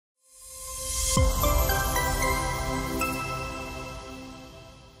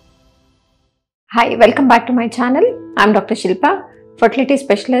Hi, welcome back to my channel. I'm Dr. Shilpa, Fertility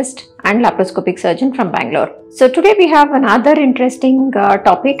Specialist and laparoscopic surgeon from Bangalore. So today we have another interesting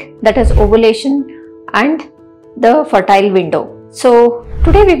topic, that is ovulation and the fertile window. So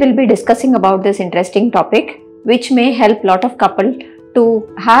today we will be discussing about this interesting topic which may help lot of couple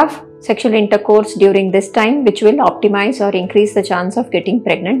to have sexual intercourse during this time, which will optimize or increase the chance of getting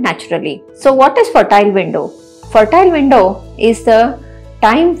pregnant naturally. So what is fertile window? Fertile window is the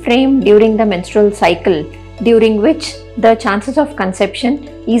time frame during the menstrual cycle during which the chances of conception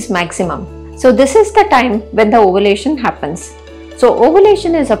is maximum. So this is the time when the ovulation happens. So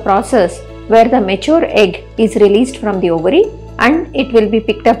ovulation is a process where the mature egg is released from the ovary and it will be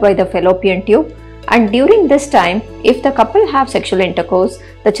picked up by the fallopian tube, and during this time if the couple have sexual intercourse,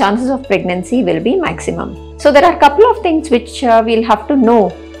 the chances of pregnancy will be maximum. So there are a couple of things which we'll have to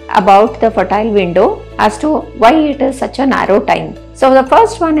know about the fertile window as to why it is such a narrow time. So the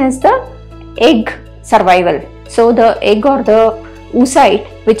first one is the egg survival. So the egg or the oocyte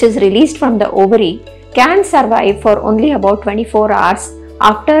which is released from the ovary can survive for only about 24 hours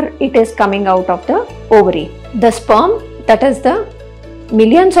after it is coming out of the ovary. The sperm, that is the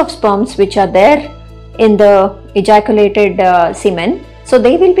millions of sperms which are there in the ejaculated semen, so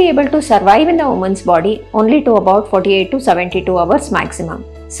they will be able to survive in the woman's body only to about 48 to 72 hours maximum.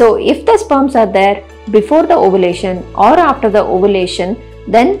 So if the sperms are there before the ovulation or after the ovulation,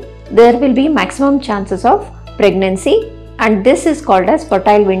 then there will be maximum chances of pregnancy, and this is called as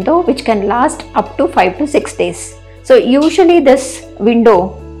fertile window, which can last up to 5 to 6 days. So usually this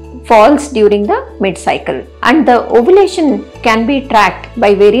window falls during the mid-cycle, and the ovulation can be tracked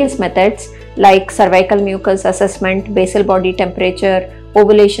by various methods like cervical mucus assessment, basal body temperature,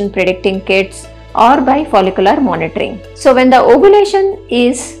 ovulation predicting kits, or by follicular monitoring. So when the ovulation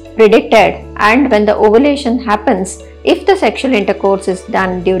is predicted and when the ovulation happens, if the sexual intercourse is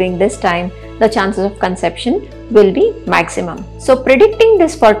done during this time, the chances of conception will be maximum. So predicting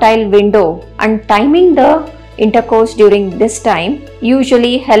this fertile window and timing the intercourse during this time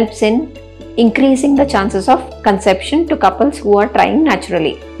usually helps in increasing the chances of conception to couples who are trying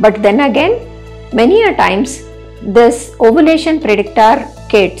naturally. But then again, many a times this ovulation predictor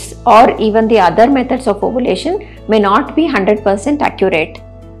kits or even the other methods of ovulation may not be 100% accurate.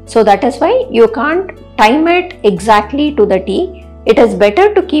 So that is why you can't time it exactly to the T. It is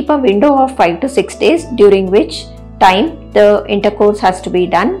better to keep a window of 5 to 6 days during which time the intercourse has to be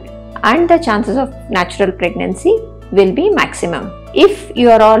done and the chances of natural pregnancy will be maximum. If you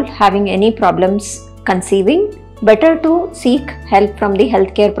are all having any problems conceiving, better to seek help from the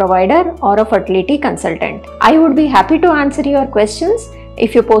healthcare provider or a fertility consultant. I would be happy to answer your questions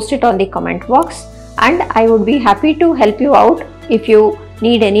if you post it on the comment box, and I would be happy to help you out. If you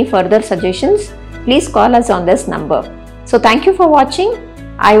need any further suggestions, please call us on this number. So thank you for watching.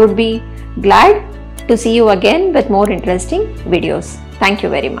 I would be glad to see you again with more interesting videos. Thank you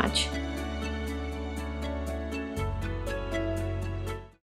very much.